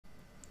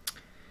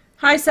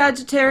Hi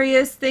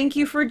Sagittarius, thank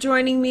you for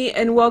joining me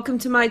and welcome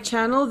to my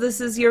channel.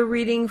 This is your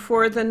reading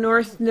for the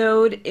North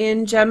Node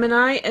in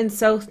Gemini and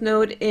South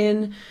Node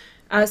in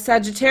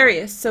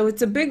Sagittarius. So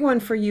it's a big one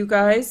for you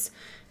guys.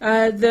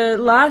 The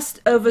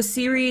last of a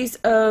series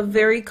of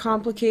very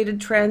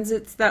complicated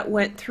transits that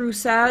went through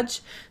Sag.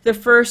 The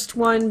first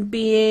one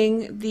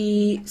being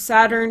the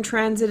Saturn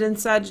transit in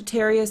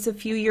Sagittarius a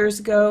few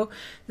years ago.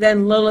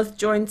 Then Lilith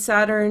joined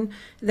Saturn,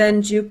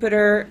 then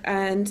Jupiter,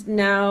 and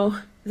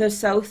now the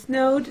South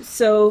Node.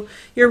 So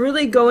you're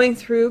really going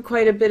through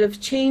quite a bit of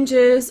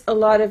changes, a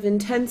lot of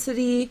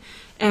intensity,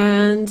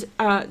 and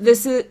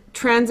this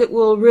transit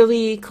will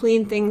really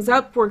clean things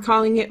up. We're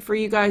calling it for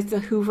you guys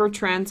the Hoover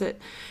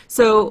transit.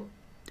 So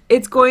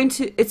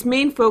its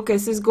main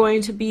focus is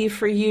going to be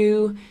for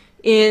you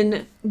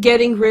in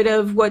getting rid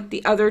of what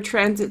the other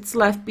transits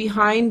left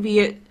behind, be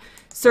it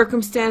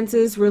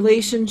circumstances,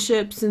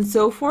 relationships, and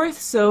so forth.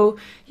 So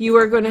you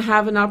are going to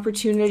have an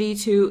opportunity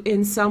to,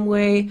 in some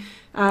way,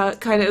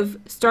 kind of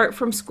start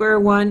from square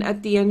one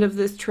at the end of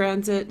this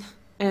transit.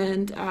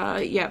 And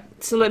yeah,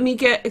 so let me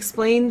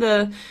explain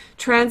the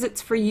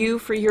transits for you,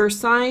 for your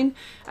sign.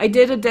 I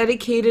did a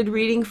dedicated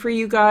reading for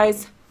you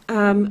guys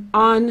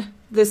on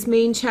this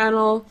main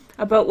channel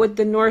about what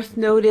the North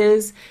Node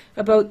is,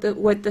 about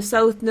what the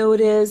South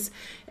Node is,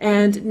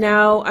 and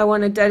now I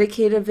want to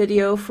dedicate a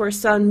video for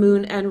Sun,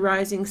 Moon, and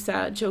Rising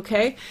Sag,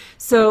 okay?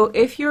 So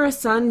if you're a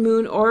Sun,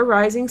 Moon, or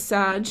Rising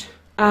Sag,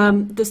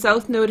 the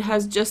South Node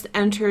has just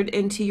entered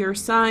into your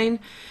sign.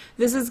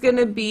 This is going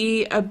to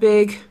be a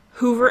big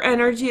Hoover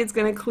energy. It's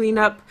going to clean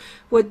up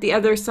what the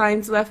other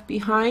signs left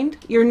behind.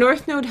 Your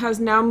North Node has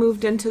now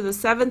moved into the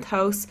 7th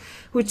house,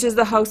 which is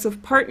the house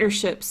of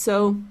partnerships.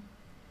 So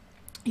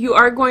you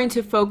are going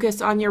to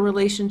focus on your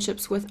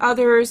relationships with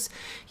others.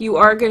 You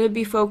are going to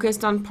be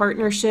focused on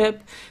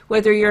partnership,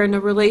 whether you're in a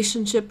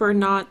relationship or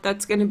not.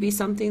 That's going to be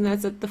something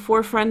that's at the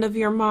forefront of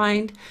your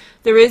mind.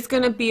 There is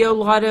going to be a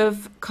lot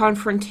of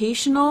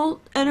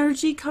confrontational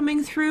energy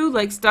coming through,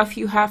 like stuff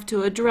you have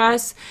to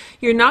address.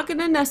 You're not going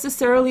to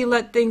necessarily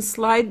let things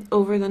slide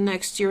over the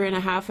next year and a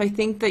half. I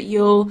think that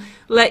you'll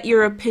let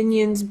your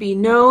opinions be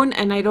known,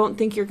 and I don't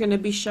think you're going to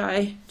be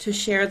shy to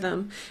share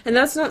them. And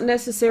that's not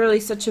necessarily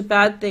such a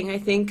bad thing. I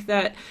think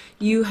that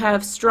you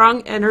have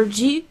strong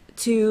energy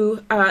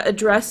to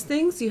address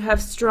things. You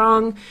have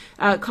strong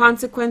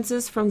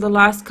consequences from the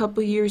last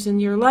couple years in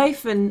your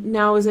life, and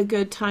now is a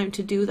good time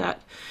to do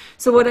that.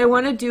 So what I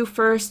want to do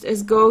first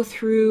is go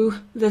through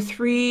the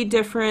 3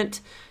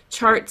 different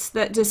charts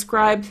that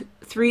describe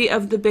 3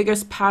 of the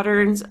biggest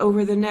patterns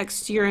over the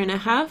next year and a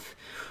half.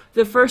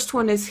 The first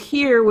one is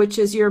here, which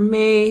is your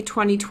May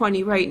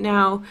 2020 right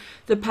now,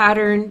 the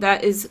pattern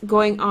that is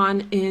going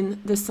on in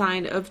the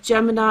sign of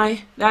Gemini.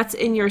 That's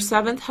in your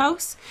 7th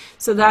house,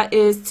 so that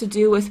is to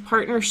do with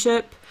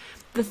partnership.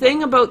 The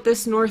thing about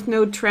this North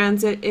Node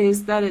transit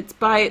is that it's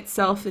by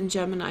itself in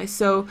Gemini.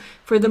 So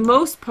for the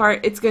most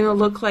part, it's going to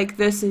look like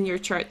this in your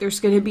chart.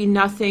 There's going to be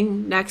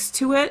nothing next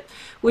to it,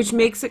 which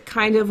makes it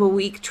kind of a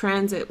weak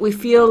transit. We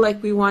feel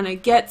like we want to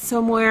get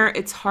somewhere.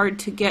 It's hard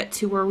to get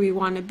to where we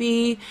want to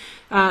be.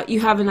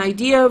 You have an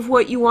idea of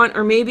what you want,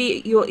 or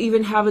maybe you'll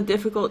even have a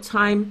difficult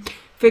time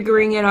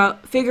figuring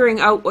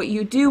out what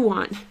you do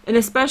want. And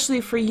especially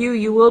for you,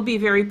 you will be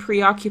very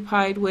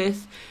preoccupied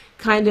with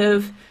kind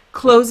of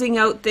closing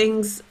out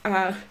things,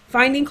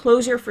 finding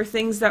closure for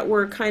things that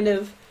were kind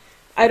of,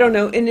 I don't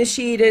know,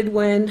 initiated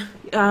when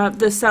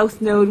the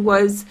South Node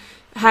was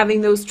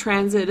having those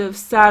transit of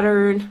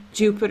Saturn,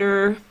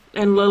 Jupiter,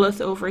 and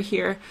Lilith over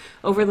here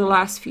over the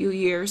last few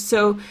years.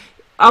 So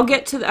I'll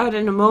get to that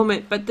in a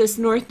moment, but this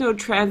North Node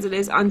transit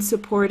is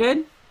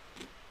unsupported,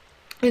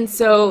 and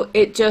so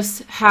it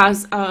just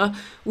has a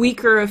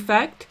weaker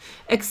effect,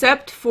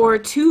 except for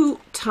 2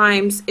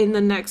 times in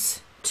the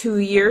next 2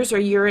 years or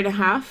year and a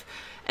half.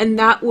 And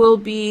that will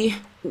be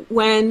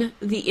when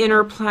the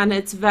inner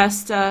planets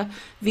Vesta,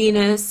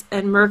 Venus,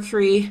 and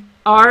Mercury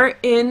are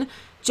in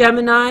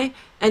Gemini,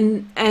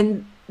 and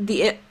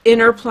the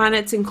inner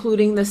planets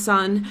including the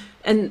Sun.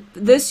 And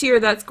this year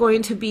that's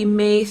going to be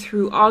May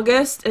through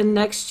August, and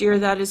next year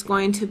that is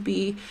going to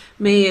be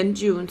May and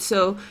June.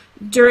 So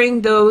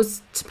during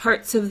those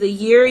parts of the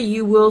year,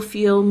 you will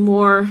feel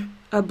more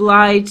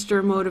obliged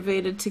or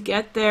motivated to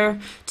get there,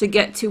 to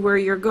get to where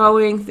you're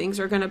going. Things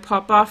are going to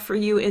pop off for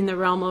you in the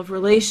realm of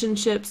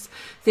relationships.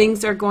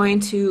 Things are going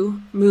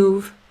to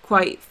move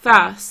quite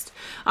fast.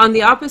 On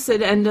the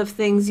opposite end of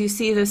things, you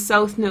see the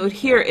South Node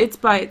here. It's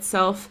by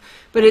itself,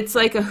 but it's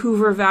like a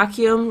Hoover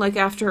vacuum, like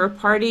after a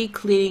party,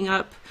 cleaning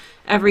up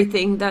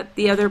everything that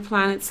the other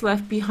planets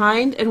left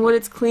behind. And what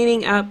it's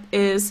cleaning up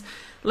is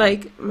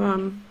like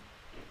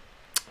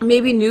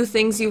maybe new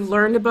things you've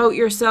learned about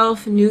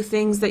yourself, new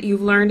things that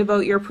you've learned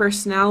about your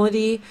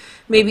personality.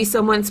 Maybe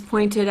someone's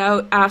pointed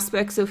out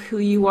aspects of who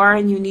you are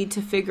and you need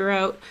to figure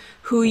out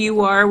who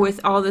you are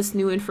with all this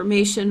new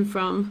information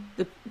from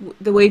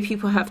the way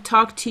people have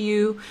talked to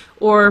you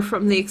or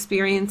from the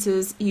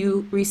experiences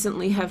you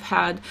recently have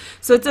had.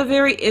 So it's a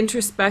very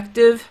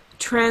introspective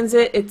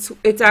transit,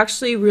 it's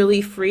actually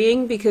really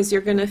freeing, because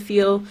you're going to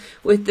feel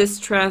with this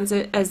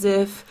transit as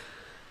if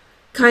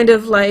kind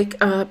of like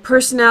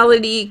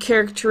personality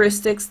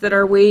characteristics that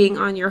are weighing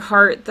on your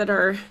heart,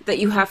 that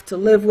you have to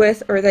live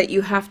with or that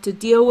you have to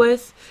deal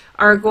with,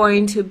 are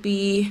going to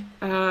be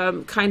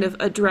kind of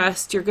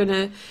addressed. You're going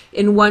to,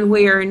 in one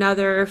way or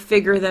another,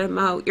 figure them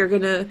out. You're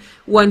going to,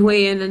 one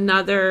way and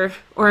another,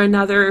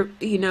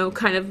 you know,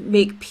 kind of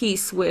make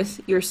peace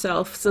with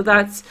yourself. So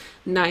that's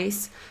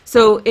nice.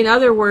 So in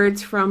other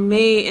words, from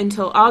May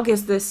until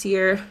August this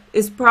year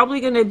is probably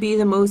going to be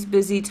the most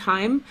busy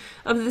time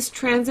of this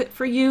transit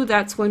for you.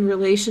 That's when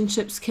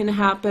relationships can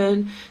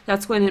happen.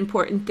 That's when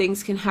important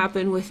things can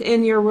happen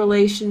within your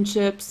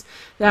relationships.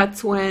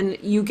 That's when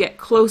you get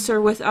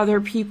closer with other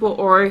people,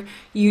 or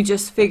you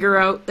just figure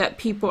out that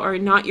people are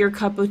not your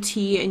cup of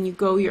tea and you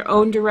go your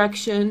own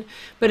direction.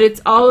 But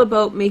it's all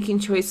about making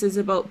choices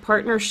about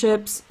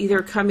partnerships,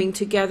 either coming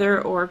together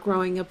or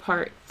growing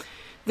apart.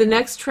 The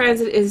next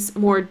transit is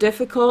more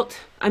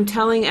difficult. I'm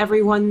telling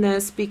everyone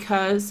this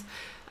because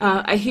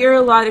I hear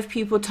a lot of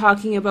people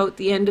talking about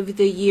the end of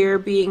the year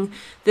being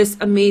this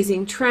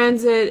amazing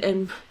transit,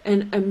 and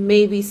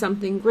maybe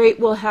something great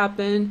will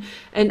happen.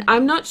 And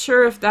I'm not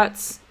sure if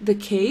that's the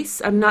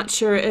case. I'm not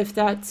sure if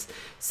that's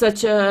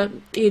such a,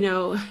 you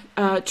know,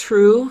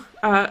 true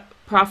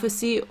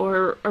prophecy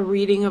or a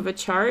reading of a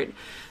chart.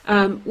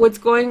 What's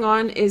going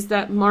on is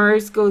that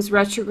Mars goes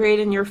retrograde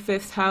in your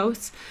 5th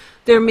house.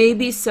 There may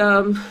be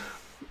some,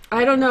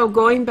 I don't know,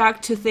 going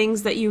back to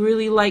things that you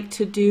really like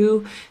to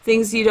do,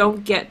 things you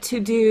don't get to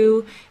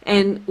do,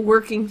 and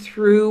working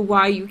through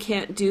why you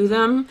can't do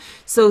them.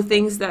 So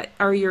things that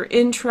are your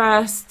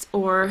interests,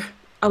 or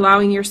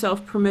allowing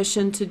yourself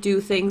permission to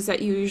do things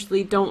that you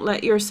usually don't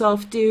let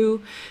yourself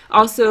do.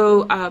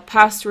 Also,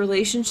 past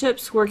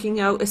relationships, working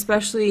out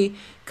especially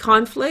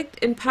conflict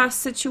in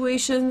past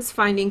situations,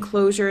 finding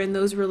closure in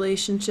those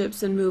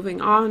relationships and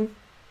moving on.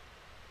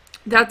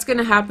 That's going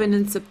to happen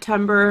in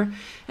September,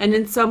 and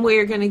in some way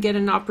you're going to get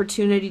an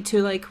opportunity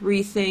to like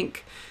rethink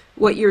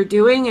what you're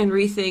doing and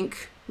rethink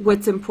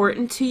what's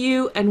important to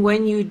you. And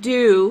when you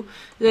do,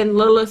 then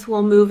Lilith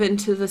will move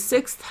into the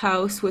 6th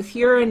house with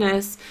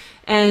Uranus,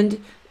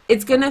 and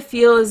it's going to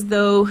feel as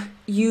though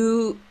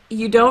you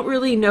don't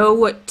really know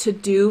what to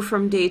do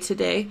from day to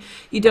day.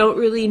 You don't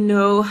really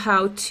know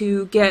how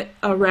to get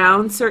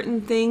around certain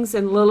things,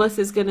 and Lilith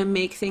is going to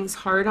make things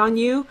hard on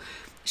you.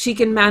 She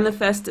can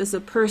manifest as a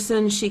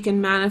person, she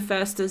can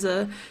manifest as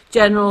a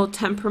general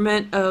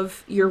temperament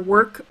of your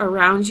work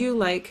around you,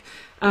 like,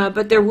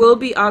 but there will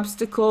be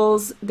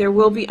obstacles, there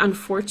will be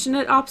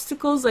unfortunate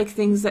obstacles, like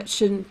things that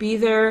shouldn't be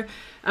there.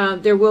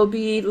 There will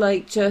be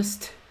like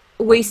just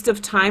waste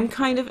of time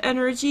kind of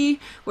energy,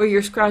 where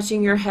you're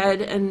scratching your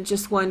head and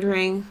just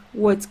wondering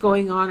what's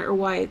going on or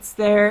why it's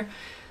there.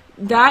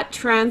 That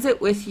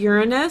transit with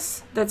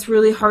Uranus, that's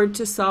really hard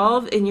to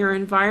solve in your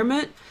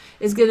environment,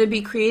 is going to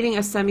be creating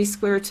a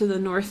semi-square to the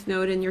North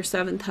Node in your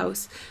 7th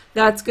house.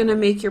 That's going to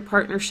make your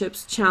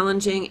partnerships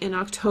challenging in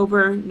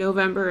October,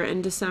 November,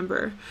 and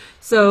December.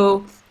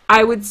 So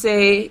I would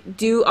say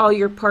do all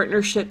your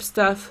partnership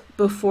stuff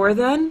before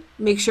then.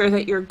 Make sure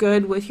that you're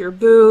good with your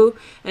boo,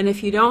 and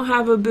if you don't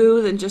have a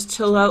boo, then just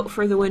chill out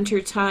for the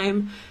winter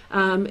time.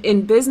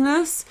 In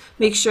business,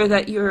 make sure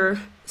that your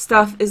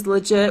stuff is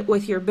legit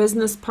with your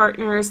business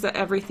partners, that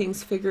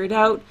everything's figured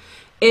out.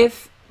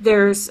 If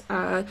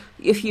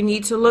you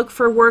need to look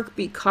for work,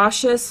 be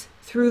cautious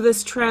through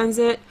this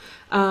transit.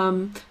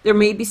 There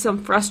may be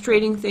some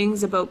frustrating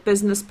things about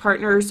business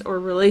partners or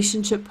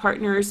relationship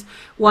partners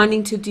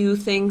wanting to do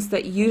things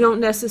that you don't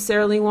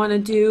necessarily want to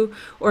do,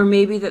 or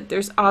maybe that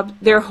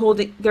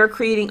they're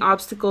creating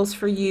obstacles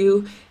for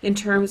you in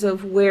terms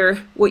of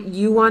what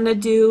you want to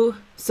do.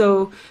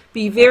 So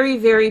be very,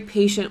 very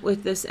patient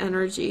with this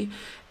energy.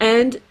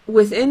 And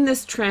within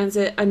this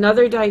transit,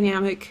 another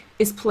dynamic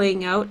is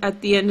playing out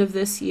at the end of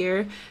this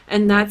year,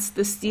 and that's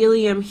the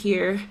stellium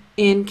here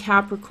in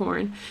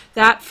Capricorn.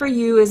 That for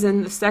you is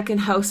in the 2nd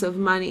house of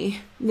money.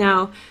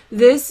 Now,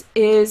 this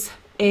is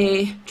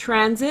a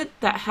transit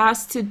that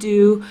has to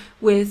do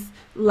with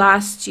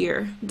last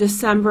year,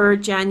 December,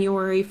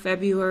 January,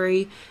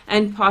 February,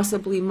 and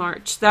possibly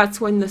March. That's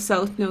when the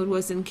South Node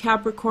was in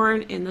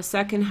Capricorn in the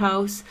 2nd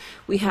house.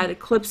 We had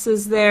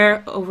eclipses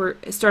there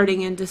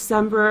starting in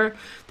December.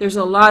 There's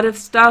a lot of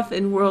stuff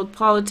in world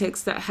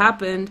politics that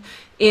happened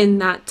in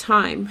that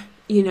time.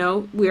 You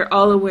know, we're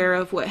all aware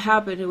of what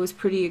happened. It was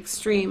pretty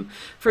extreme.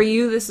 For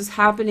you, this is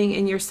happening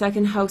in your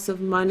 2nd house of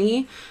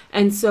money.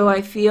 And so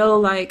I feel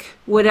like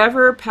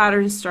whatever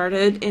pattern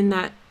started in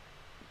that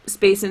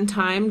space and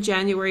time,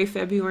 January,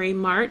 February,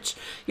 March,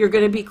 you're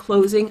going to be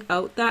closing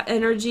out that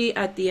energy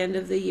at the end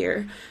of the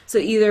year. So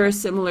either a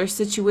similar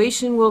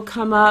situation will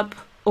come up,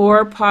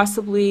 or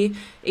possibly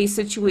a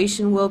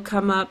situation will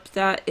come up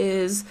that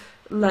is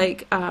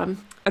like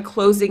a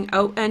closing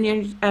out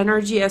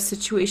energy, a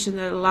situation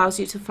that allows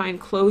you to find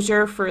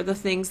closure for the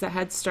things that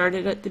had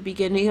started at the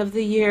beginning of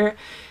the year.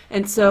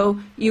 And so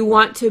you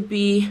want to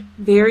be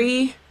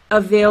very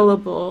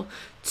available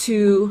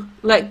to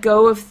let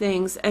go of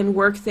things and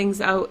work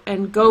things out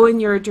and go in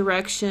your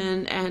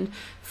direction and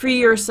free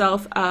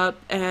yourself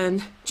up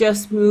and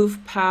just move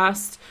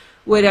past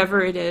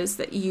whatever it is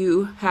that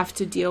you have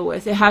to deal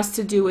with. It has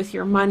to do with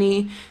your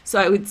money, so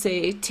I would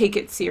say take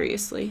it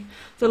seriously.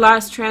 The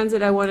last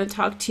transit I want to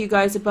talk to you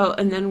guys about,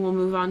 and then we'll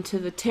move on to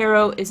the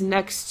tarot, is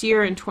next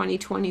year in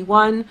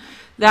 2021.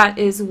 That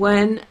is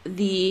when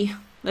the,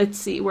 let's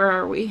see, where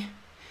are we?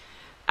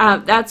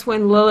 That's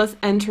when Lilith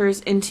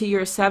enters into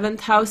your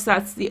 7th house.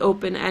 That's the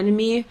open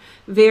enemy.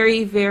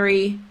 Very,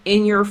 very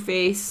in your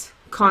face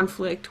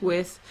conflict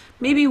with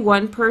maybe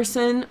one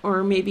person,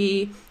 or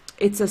maybe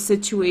it's a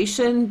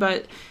situation.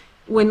 But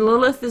when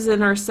Lilith is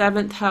in our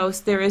 7th house,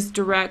 there is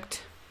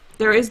direct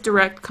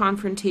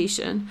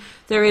confrontation.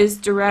 There is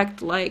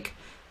direct, like,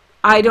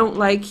 I don't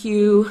like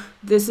you,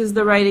 this is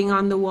the writing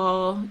on the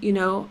wall, you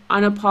know,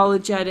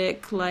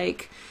 unapologetic,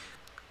 like,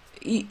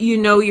 you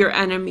know your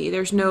enemy.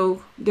 There's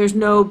no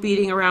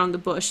beating around the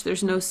bush.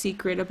 There's no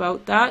secret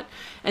about that.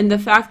 And the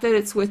fact that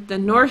it's with the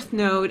North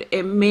Node,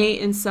 it may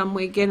in some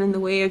way get in the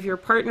way of your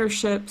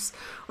partnerships,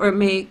 or it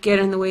may get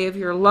in the way of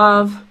your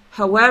love.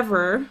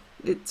 However,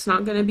 it's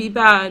not going to be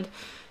bad.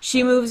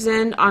 She moves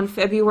in on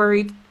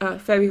July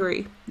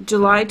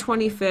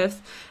 25th,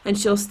 and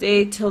she'll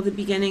stay till the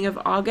beginning of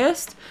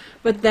August.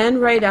 But then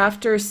right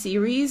after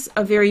Ceres,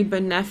 a very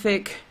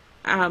benefic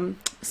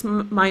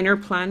minor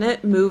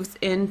planet moves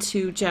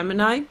into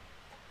Gemini,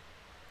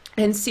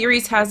 and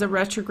Ceres has a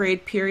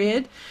retrograde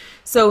period,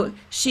 so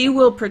she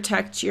will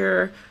protect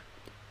your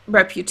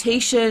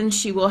reputation.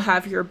 She will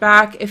have your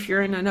back. If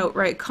you're in an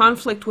outright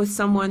conflict with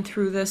someone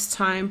through this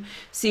time,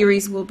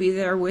 Ceres will be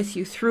there with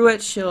you through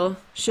it.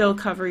 She'll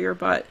cover your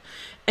butt.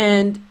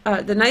 And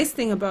the nice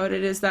thing about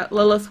it is that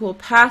Lilith will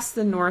pass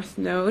the North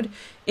Node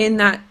in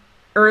that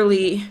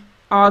early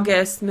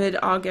August,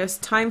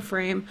 mid-August time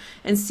frame,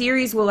 and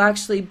Ceres will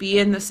actually be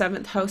in the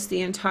 7th house the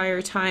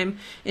entire time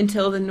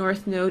until the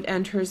North Node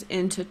enters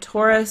into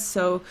Taurus.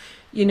 So,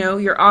 you know,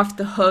 you're off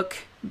the hook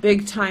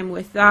big time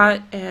with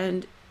that,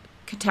 and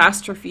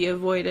catastrophe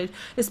avoided,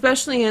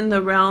 especially in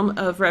the realm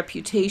of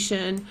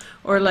reputation,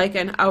 or like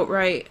an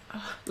outright,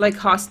 like,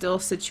 hostile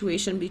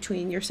situation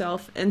between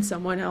yourself and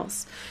someone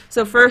else.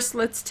 So first,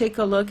 let's take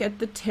a look at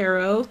the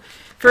tarot.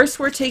 First,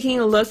 we're taking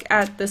a look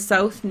at the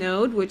South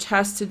Node, which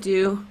has to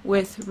do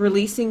with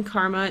releasing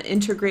karma,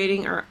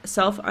 integrating our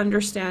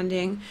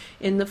self-understanding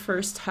in the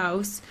 1st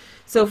house.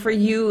 So for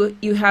you,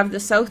 you have the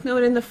South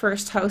Node in the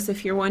 1st house.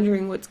 If you're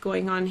wondering what's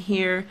going on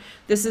here,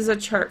 this is a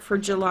chart for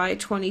July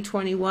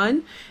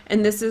 2021,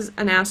 and this is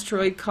an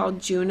asteroid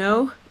called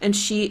Juno, and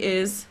she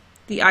is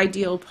the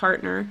ideal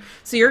partner.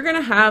 So you're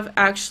going to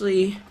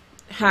actually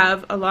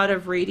have a lot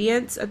of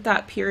radiance at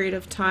that period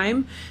of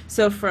time.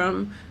 So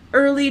from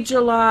early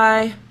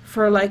July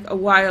for like a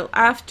while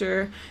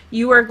after,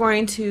 you are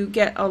going to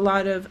get a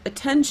lot of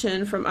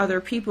attention from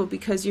other people,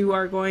 because you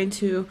are going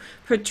to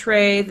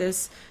portray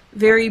this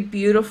very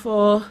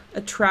beautiful,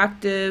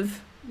 attractive,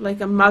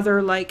 like a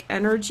mother-like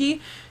energy.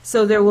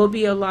 So there will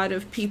be a lot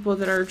of people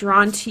that are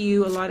drawn to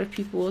you. A lot of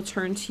people will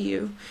turn to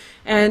you,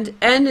 and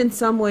in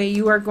some way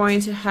you are going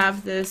to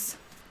have this.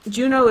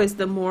 Juno is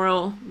the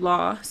moral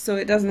law, so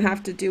it doesn't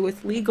have to do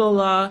with legal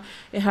law.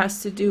 It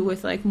has to do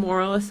with like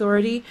moral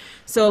authority.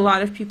 So a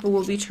lot of people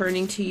will be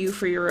turning to you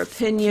for your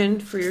opinion,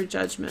 for your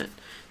judgment.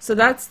 So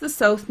that's the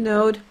South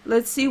Node.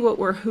 Let's see what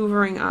we're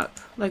hoovering up.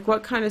 Like,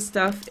 what kind of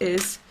stuff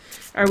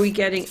are we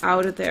getting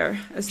out of there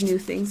as new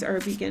things are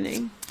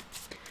beginning?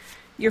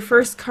 Your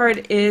first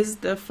card is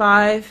the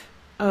 5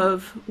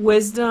 of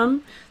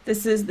Wisdom.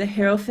 This is the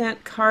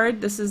Hierophant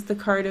card. This is the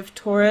card of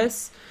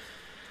Taurus.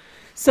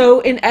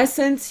 So in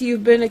essence,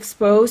 you've been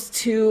exposed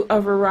to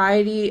a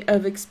variety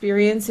of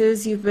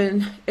experiences. You've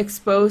been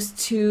exposed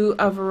to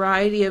a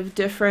variety of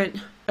different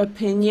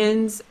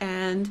opinions,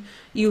 and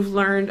you've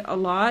learned a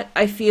lot.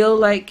 I feel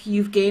like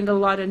you've gained a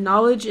lot of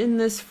knowledge in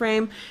this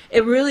frame.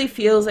 It really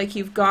feels like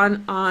you've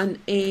gone on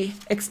an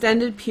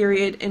extended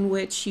period in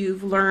which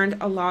you've learned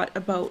a lot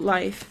about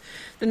life.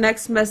 The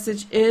next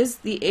message is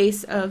the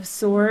Ace of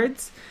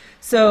Swords.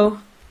 So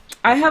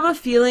I have a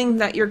feeling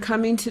that you're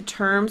coming to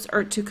terms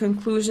or to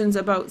conclusions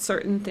about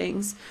certain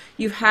things.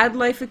 You've had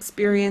life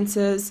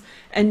experiences,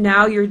 and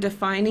now you're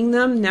defining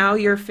them. Now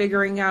you're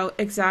figuring out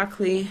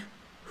exactly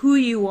who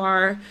you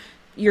are.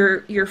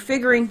 You're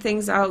figuring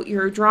things out.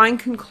 You're drawing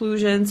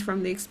conclusions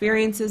from the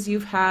experiences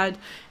you've had,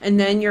 and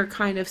then you're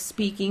kind of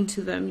speaking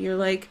to them. You're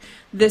like,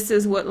 this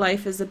is what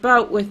life is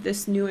about with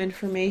this new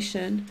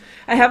information.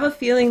 I have a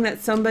feeling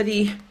that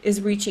somebody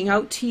is reaching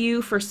out to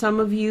you. For some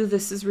of you,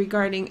 this is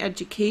regarding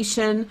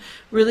education,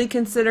 really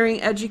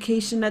considering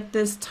education at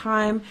this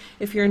time.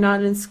 If you're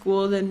not in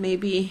school, then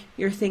maybe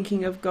you're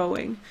thinking of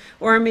going.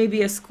 Or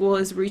maybe a school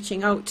is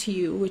reaching out to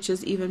you, which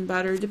is even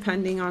better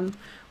depending on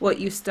what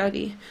you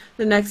study.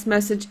 The next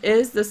message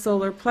is the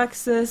solar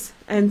plexus.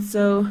 And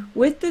so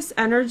with this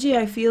energy,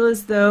 I feel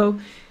as though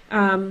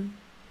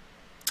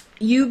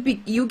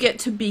you get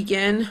to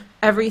begin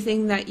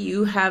everything that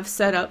you have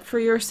set up for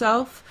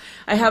yourself.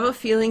 I have a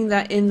feeling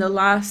that in the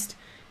last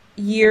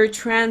year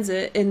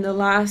transit, in the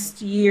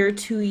last year,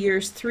 2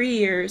 years, 3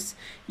 years,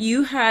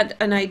 you had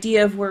an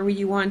idea of where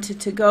you wanted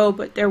to go,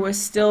 but there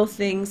was still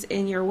things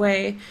in your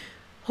way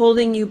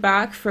holding you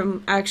back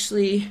from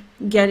actually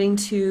getting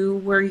to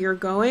where you're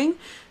going.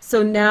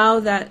 So now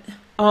that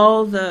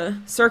all the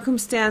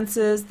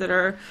circumstances that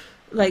are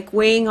like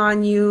weighing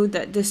on you,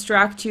 that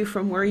distract you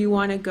from where you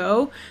want to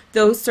go,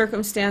 those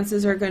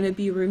circumstances are going to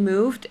be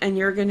removed and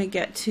you're going to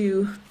get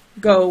to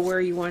go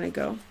where you want to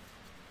go.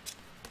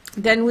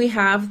 Then we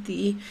have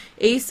the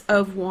Ace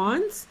of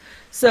Wands.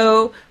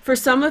 So for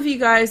some of you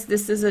guys,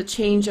 this is a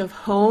change of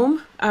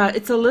home.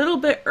 It's a little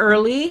bit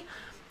early.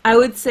 I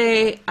would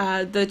say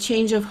the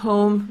change of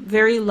home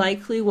very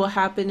likely will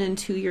happen in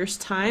 2 years'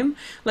 time,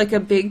 like a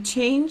big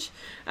change.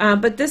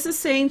 But this is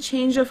saying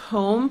change of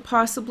home,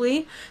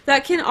 possibly.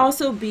 That can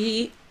also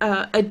be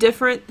a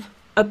different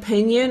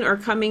opinion or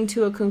coming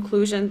to a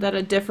conclusion that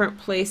a different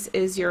place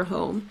is your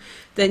home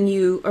than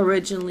you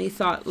originally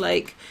thought.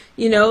 Like,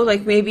 you know,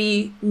 like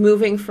maybe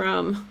moving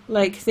from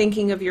like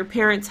thinking of your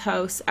parents'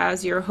 house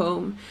as your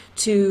home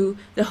to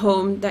the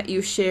home that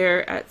you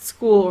share at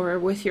school or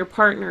with your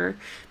partner.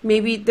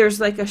 Maybe there's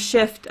like a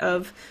shift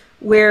of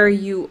where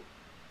you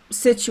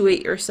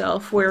situate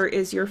yourself, where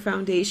is your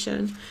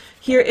foundation.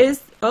 Here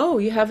is, oh,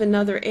 you have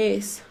another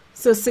ace.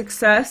 So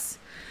success.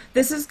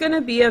 This is going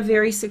to be a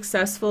very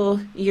successful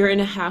year and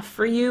a half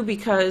for you,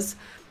 because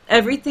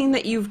everything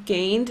that you've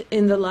gained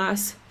in the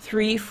last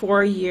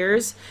 3-4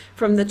 years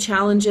from the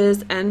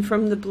challenges and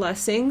from the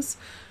blessings,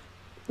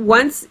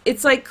 once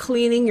it's like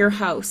cleaning your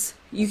house.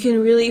 You can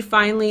really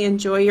finally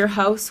enjoy your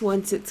house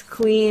once it's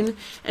clean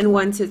and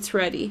once it's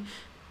ready.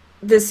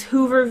 This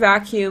Hoover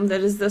vacuum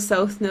that is the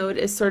South Node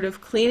is sort of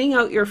cleaning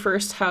out your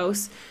first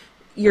house.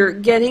 You're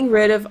getting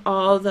rid of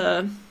all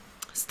the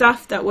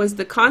stuff that was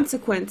the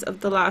consequence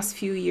of the last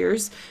few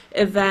years,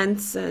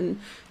 events and,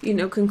 you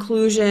know,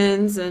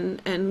 conclusions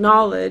and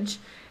knowledge,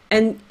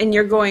 and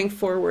you're going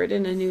forward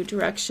in a new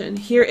direction.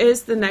 Here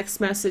is the next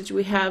message.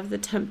 We have the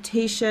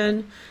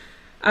temptation,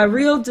 a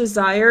real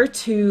desire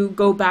to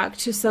go back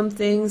to some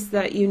things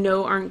that you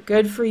know aren't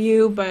good for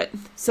you, but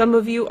some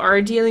of you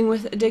are dealing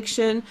with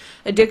addiction.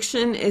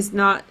 Addiction is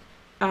not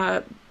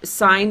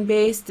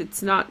sign-based.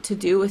 It's not to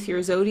do with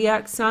your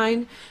zodiac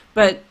sign,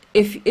 but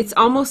if it's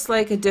almost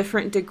like a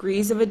different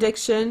degrees of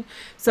addiction.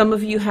 Some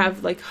of you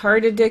have like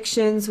heart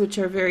addictions, which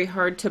are very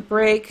hard to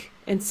break,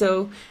 and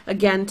so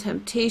again,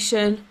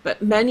 temptation.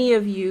 But many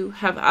of you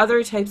have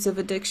other types of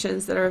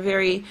addictions that are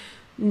very,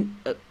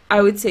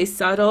 I would say,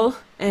 subtle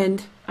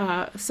and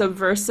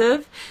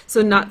subversive,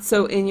 so not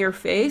so in your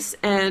face.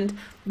 And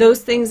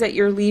those things that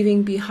you're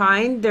leaving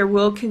behind, there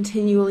will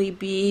continually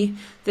be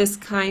this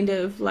kind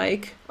of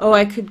like, oh,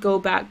 I could go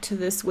back to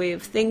this way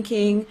of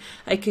thinking,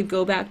 I could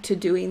go back to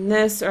doing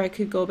this, or I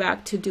could go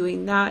back to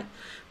doing that.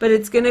 But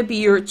it's going to be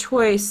your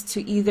choice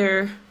to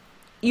either,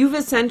 you've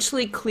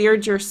essentially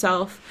cleared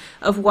yourself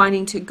of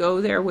wanting to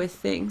go there with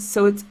things.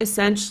 So it's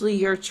essentially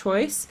your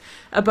choice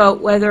about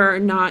whether or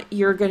not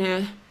you're going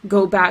to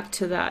go back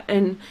to that.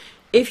 And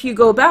if you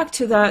go back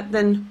to that,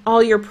 then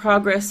all your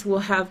progress will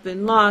have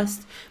been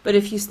lost. But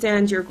if you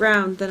stand your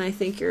ground, then I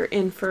think you're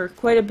in for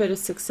quite a bit of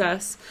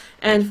success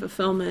and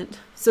fulfillment.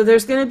 So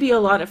there's going to be a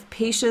lot of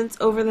patience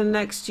over the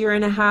next year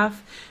and a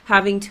half,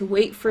 having to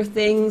wait for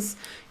things,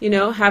 you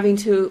know, having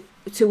to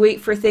wait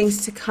for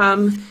things to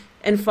come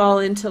and fall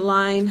into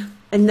line.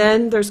 And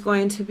then there's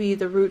going to be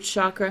the root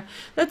chakra.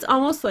 That's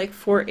almost like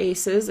 4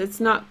 aces. It's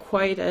not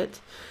quite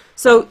it.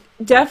 So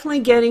definitely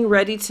getting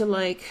ready to,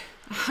 like,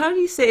 how do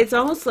you say, it's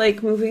almost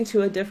like moving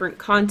to a different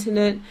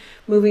continent,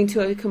 moving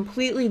to a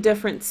completely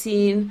different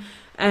scene,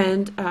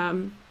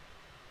 and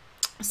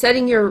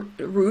setting your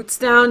roots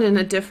down in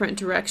a different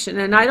direction.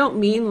 And I don't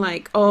mean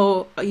like,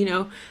 oh, you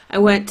know, I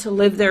went to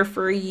live there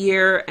for a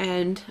year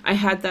and I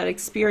had that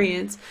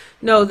experience.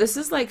 No, this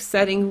is like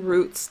setting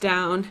roots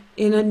down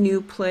in a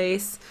new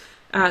place,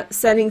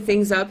 setting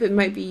things up. It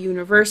might be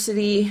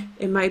university,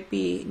 it might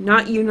be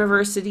not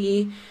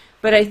university,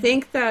 but I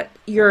think that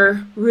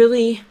you're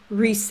really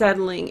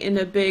resettling in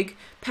a big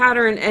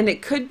pattern, and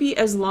it could be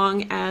as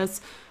long as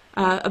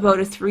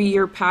about a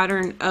 3-year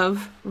pattern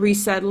of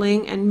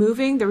resettling and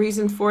moving. The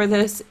reason for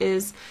this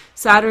is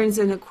Saturn's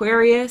in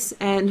Aquarius,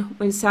 and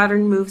when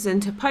Saturn moves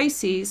into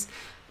Pisces,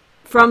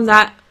 from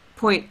that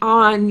point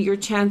on, your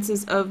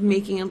chances of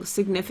making a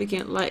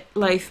significant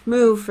life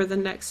move for the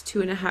next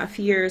 2.5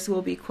 years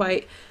will be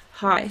quite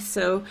high.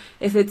 So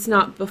if it's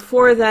not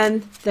before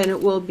then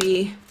it will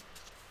be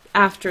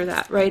after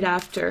that, right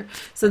after.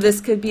 So this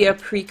could be a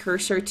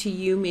precursor to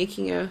you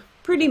making a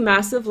pretty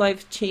massive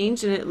life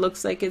change, and it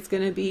looks like it's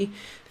going to be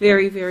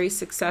very, very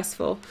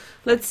successful.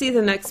 Let's see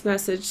the next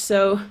message.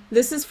 So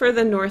this is for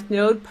the North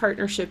Node,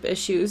 partnership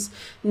issues.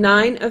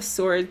 9 of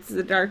Swords,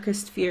 the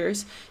darkest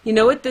fears. You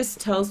know what this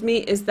tells me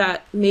is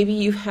that maybe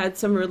you had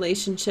some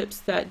relationships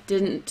that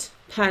didn't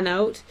pan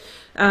out.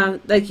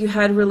 Like you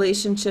had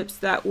relationships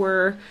that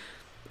were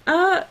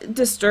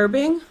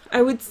disturbing,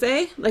 I would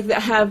say, like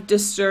that have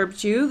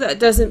disturbed you. That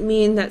doesn't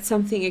mean that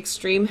something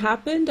extreme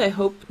happened. I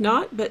hope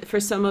not, but for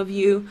some of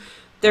you,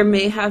 There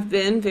may have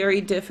been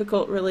very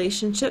difficult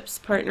relationships,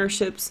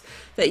 partnerships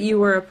that you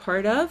were a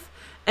part of.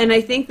 And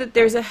I think that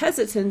there's a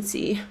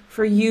hesitancy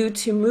for you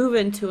to move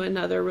into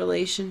another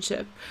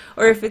relationship.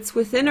 Or if it's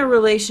within a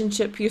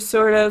relationship, you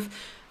sort of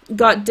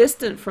got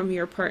distant from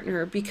your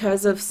partner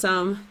because of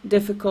some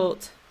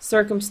difficult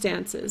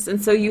circumstances.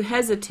 And so you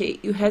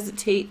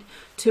hesitate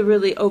to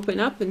really open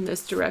up in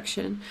this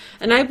direction.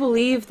 And I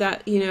believe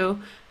that, you know,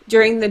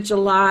 during the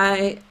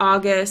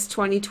July-August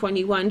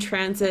 2021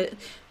 transit,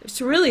 it's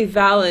really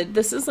valid.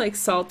 This is like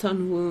salt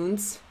on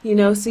wounds, you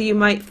know, so you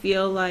might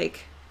feel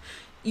like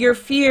your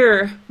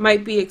fear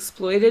might be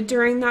exploited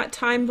during that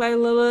time by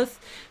Lilith.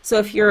 So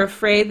if you're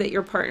afraid that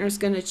your partner's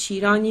going to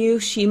cheat on you,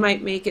 she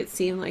might make it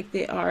seem like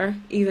they are,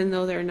 even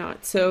though they're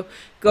not. So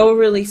go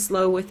really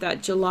slow with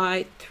that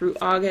July through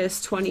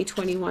August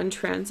 2021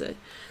 transit.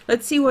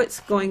 Let's see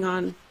what's going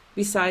on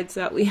besides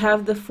that. We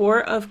have the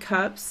Four of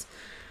Cups.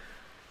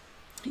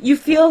 You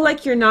feel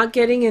like you're not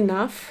getting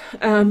enough.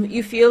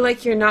 You feel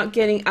like you're not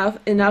getting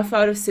enough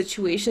out of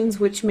situations,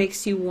 which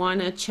makes you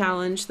want to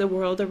challenge the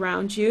world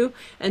around you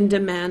and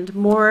demand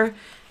more.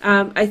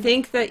 I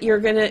think that you're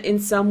going to, in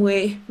some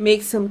way,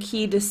 make some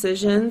key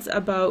decisions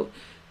about,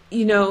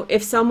 you know,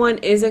 if someone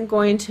isn't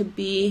going to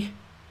be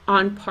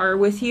on par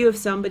with you, if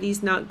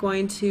somebody's not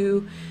going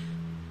to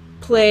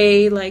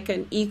play like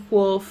an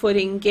equal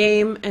footing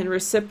game and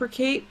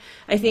reciprocate,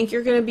 I think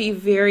you're going to be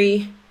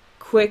very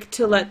quick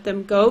to let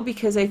them go,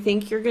 because I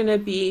think you're going to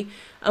be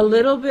a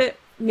little bit,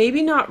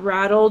 maybe not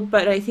rattled,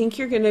 but I think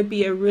you're going to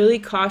be really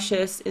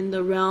cautious in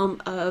the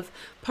realm of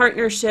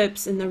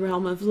partnerships, in the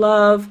realm of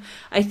love.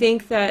 I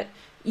think that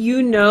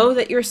you know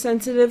that you're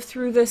sensitive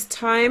through this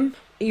time.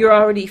 You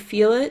already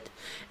feel it.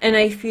 And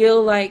I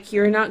feel like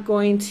you're not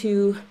going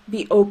to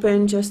be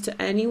open just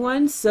to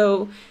anyone.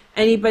 So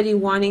anybody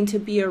wanting to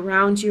be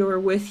around you or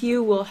with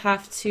you will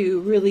have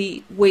to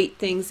really wait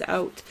things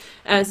out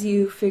as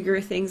you figure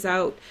things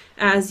out,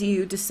 as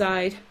you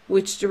decide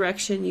which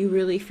direction you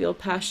really feel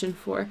passion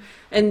for,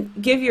 and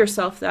give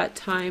yourself that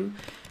time.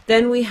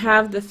 Then we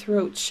have the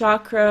throat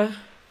chakra.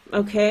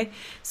 Okay,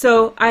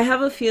 so I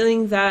have a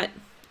feeling that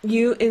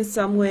you in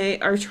some way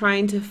are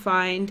trying to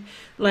find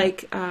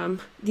like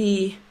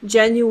the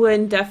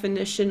genuine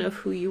definition of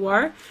who you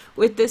are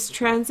with this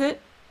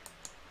transit.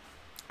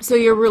 So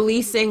you're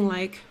releasing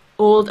like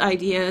old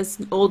ideas,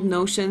 old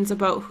notions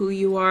about who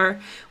you are,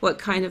 what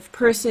kind of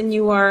person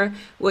you are,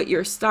 what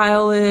your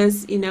style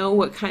is, you know,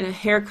 what kind of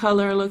hair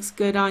color looks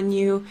good on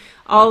you,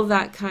 all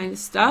that kind of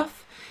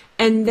stuff.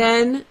 And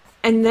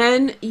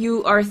then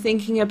you are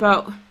thinking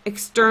about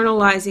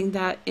externalizing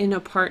that in a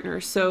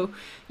partner. So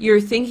you're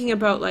thinking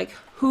about like,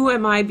 who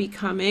am I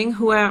becoming?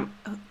 Who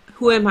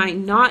am I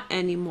not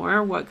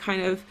anymore? What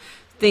kind of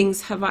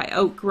things have I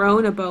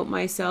outgrown about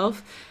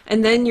myself?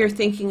 And then you're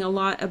thinking a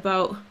lot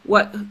about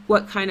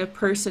what kind of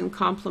person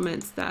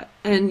complements that,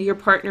 and your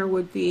partner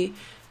would be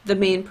the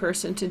main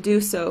person to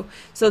do so.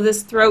 So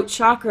this throat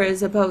chakra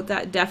is about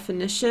that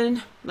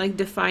definition, like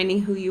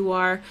defining who you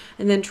are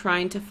and then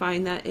trying to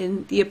find that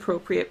in the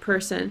appropriate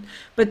person.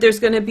 But there's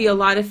going to be a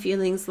lot of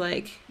feelings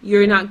like,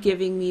 you're not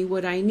giving me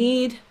what I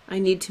need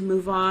to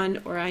move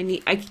on, or I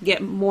can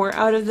get more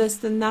out of this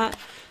than that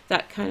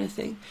kind of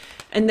thing.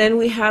 And then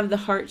we have the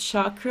heart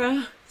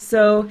chakra.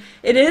 So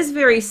it is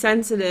very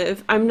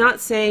sensitive. I'm not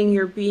saying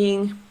you're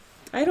being,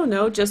 I don't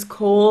know, just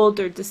cold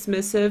or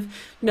dismissive.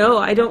 No,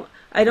 I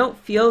don't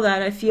feel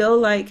that. I feel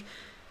like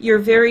you're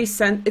very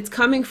it's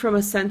coming from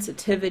a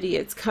sensitivity.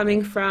 It's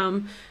coming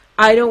from,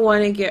 I don't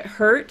want to get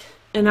hurt,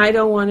 and I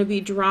don't want to be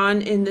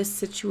drawn in this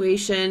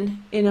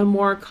situation in a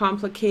more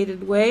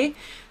complicated way.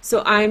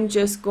 So I'm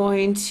just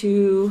going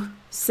to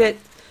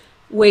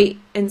wait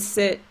and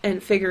sit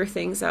and figure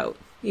things out.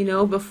 You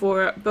know,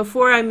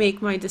 before I make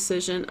my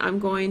decision, I'm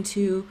going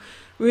to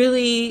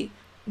really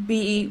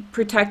be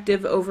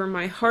protective over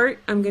my heart.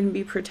 I'm going to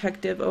be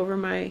protective over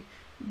my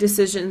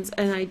decisions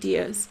and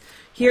ideas.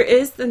 Here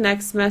is the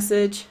next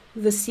message,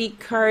 the Seek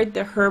card,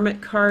 the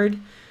Hermit card.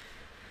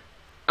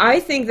 I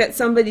think that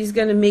somebody's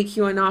going to make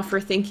you an offer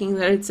thinking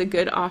that it's a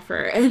good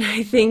offer, and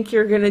I think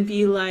you're going to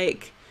be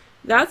like,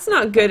 that's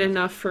not good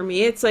enough for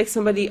me. It's like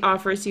somebody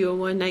offers you a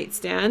one-night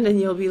stand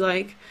and you'll be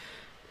like,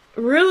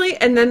 really?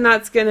 And then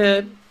that's going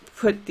to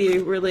put the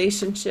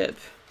relationship,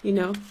 you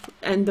know,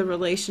 end the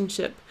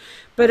relationship.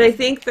 But I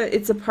think that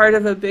it's a part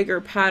of a bigger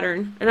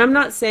pattern. And I'm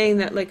not saying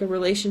that like a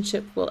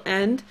relationship will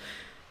end.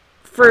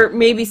 For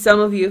maybe some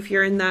of you, if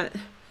you're in that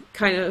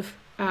kind of,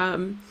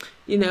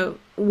 you know,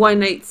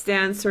 one-night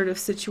stand sort of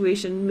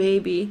situation,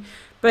 maybe.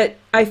 But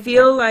I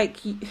feel like,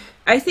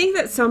 I think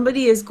that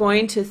somebody is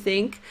going to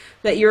think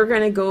that you're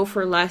going to go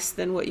for less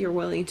than what you're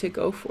willing to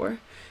go for.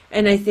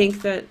 And I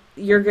think that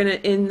you're going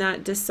to, in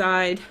that,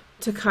 decide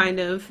to kind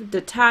of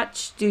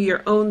detach, do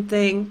your own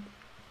thing,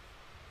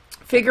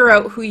 figure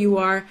out who you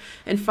are,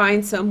 and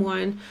find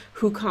someone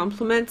who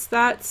complements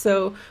that.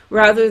 So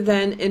rather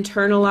than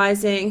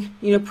internalizing,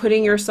 you know,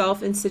 putting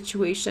yourself in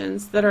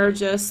situations that are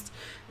just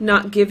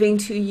not giving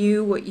to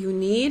you what you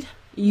need,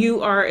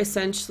 you are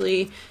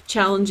essentially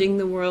challenging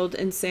the world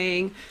and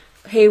saying,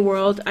 hey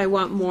world, I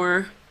want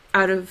more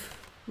out of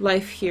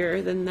life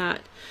here than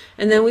that.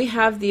 And then we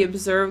have the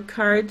Observe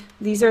card.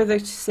 These are the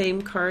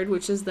same card,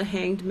 which is the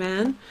Hanged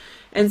Man.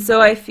 And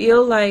so I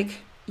feel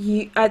like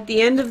you, at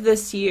the end of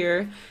this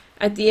year,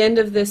 at the end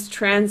of this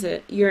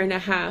transit, year and a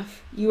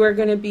half, you are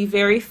going to be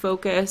very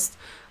focused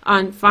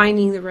on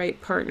finding the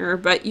right partner,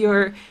 but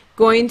you're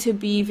going to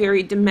be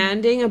very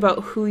demanding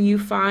about who you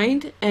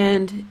find,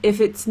 and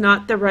if it's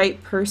not the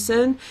right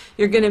person,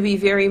 you're going to be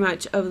very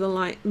much of the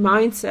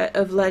mindset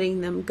of letting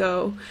them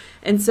go.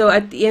 And so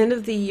at the end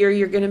of the year,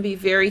 you're going to be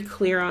very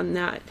clear on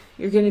that.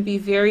 You're going to be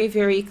very,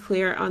 very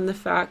clear on the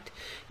fact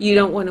you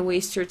don't want to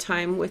waste your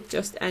time with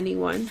just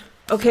anyone.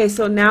 Okay,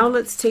 so now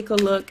let's take a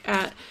look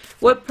at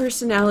what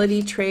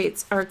personality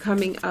traits are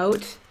coming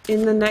out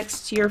in the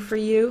next year for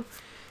you.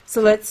 So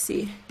let's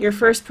see. Your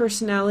first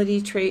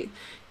personality trait.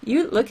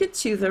 You look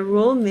at you, the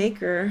rule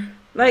maker.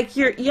 Like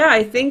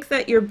I think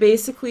that you're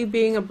basically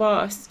being a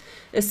boss.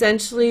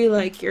 Essentially,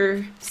 like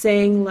you're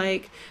saying,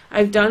 like,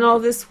 I've done all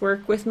this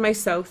work with my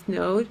South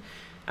Node.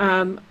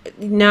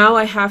 Now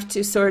I have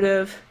to sort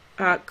of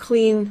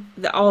clean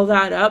all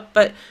that up.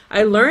 But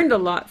I learned a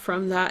lot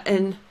from that,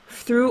 and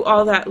through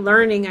all that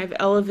learning, I've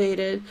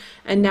elevated,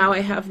 and now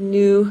I have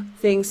new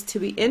things to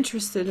be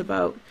interested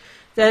about.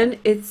 Then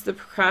it's the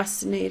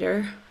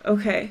procrastinator.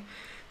 Okay,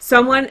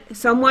 someone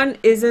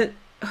isn't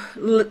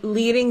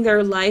leading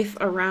their life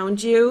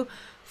around you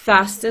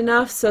fast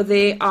enough, so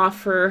they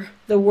offer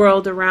the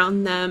world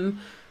around them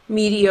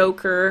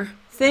mediocre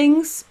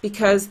things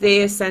because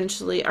they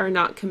essentially are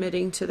not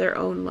committing to their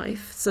own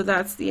life. So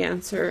that's the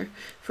answer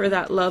for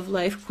that love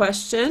life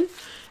question.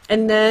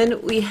 And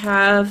then we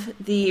have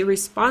the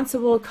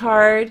responsible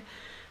card.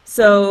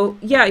 So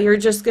yeah, you're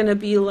just going to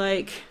be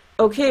like,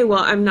 okay,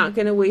 well, I'm not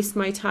going to waste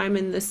my time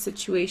in this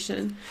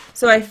situation.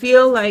 So I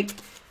feel like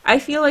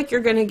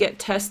you're going to get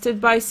tested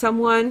by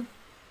someone.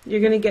 You're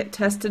going to get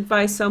tested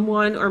by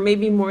someone, or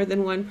maybe more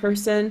than one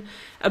person,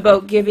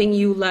 about giving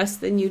you less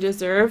than you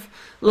deserve.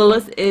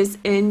 Lilith is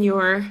in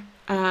your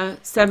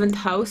 7th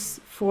house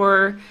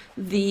for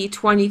the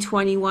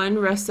 2021,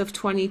 rest of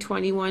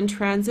 2021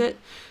 transit.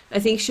 I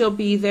think she'll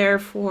be there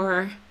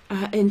for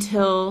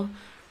until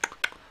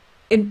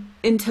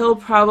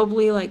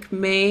probably like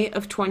May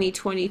of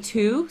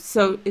 2022,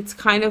 so it's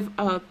kind of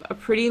a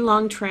pretty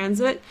long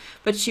transit,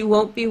 but she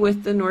won't be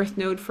with the North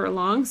Node for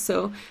long,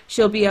 so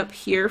she'll be up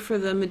here for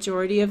the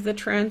majority of the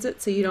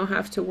transit, so you don't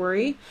have to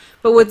worry.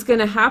 But what's going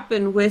to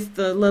happen with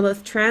the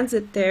Lilith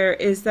transit there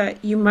is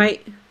that you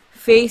might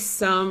face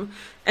some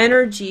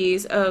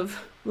energies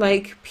of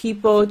like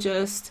people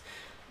just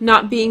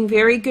not being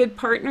very good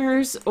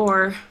partners,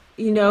 or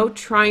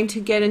trying to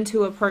get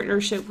into a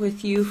partnership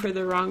with you for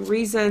the wrong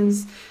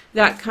reasons,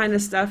 that kind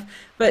of stuff.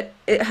 But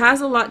it has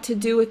a lot to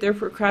do with their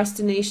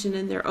procrastination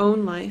in their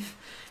own life.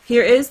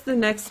 Here is the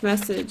next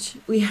message.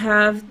 We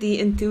have the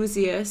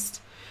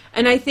enthusiast.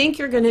 And I think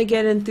you're going to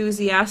get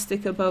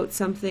enthusiastic about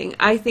something.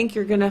 I think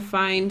you're going to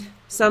find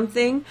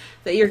something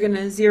that you're going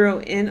to zero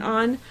in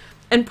on.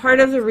 And part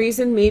of the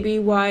reason maybe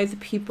why the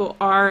people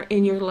are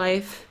in your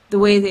life the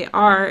way they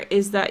are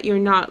is that you're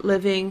not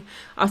living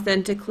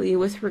authentically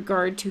with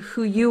regard to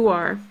who you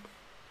are.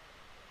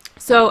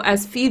 So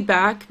as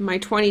feedback, my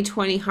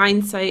 2020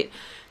 hindsight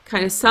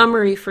kind of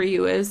summary for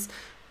you is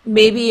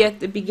maybe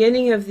at the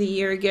beginning of the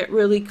year get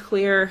really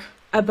clear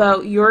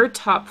about your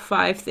top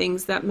 5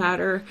 things that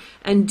matter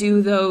and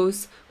do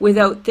those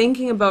without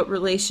thinking about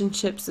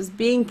relationships as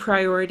being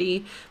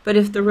priority. But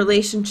if the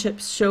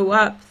relationships show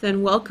up,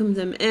 then welcome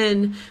them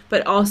in,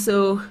 but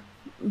also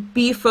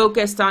be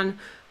focused on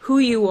who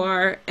you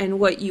are and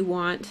what you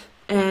want,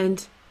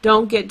 and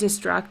don't get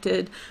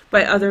distracted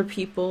by other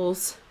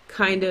people's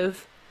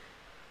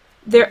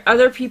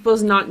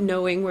not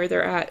knowing where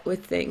they're at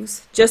with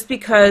things. Just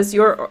because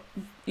you're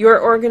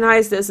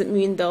organized doesn't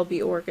mean they'll be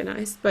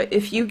organized. But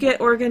if you get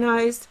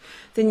organized,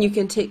 then you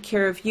can take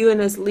care of you, and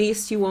at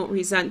least you won't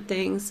resent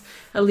things,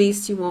 at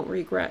least you won't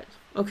regret.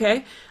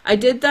 Okay, I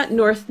did that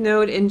North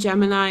Node in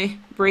Gemini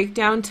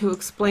breakdown to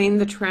explain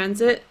the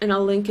transit, and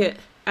I'll link it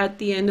at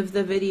the end of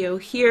the video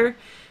here.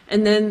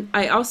 And then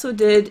I also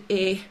did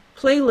a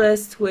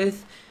playlist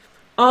with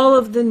all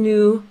of the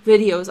new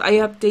videos. I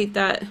update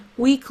that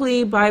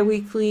weekly,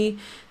 bi-weekly,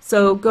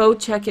 so go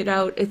check it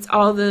out. It's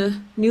all the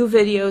new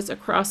videos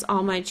across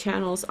all my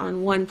channels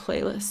on one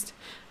playlist.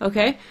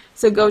 Okay,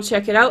 so go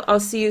check it out. I'll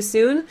see you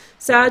soon.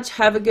 Sag,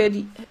 have a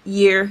good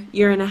year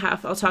and a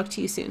half. I'll talk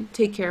to you soon.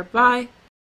 Take care. Bye.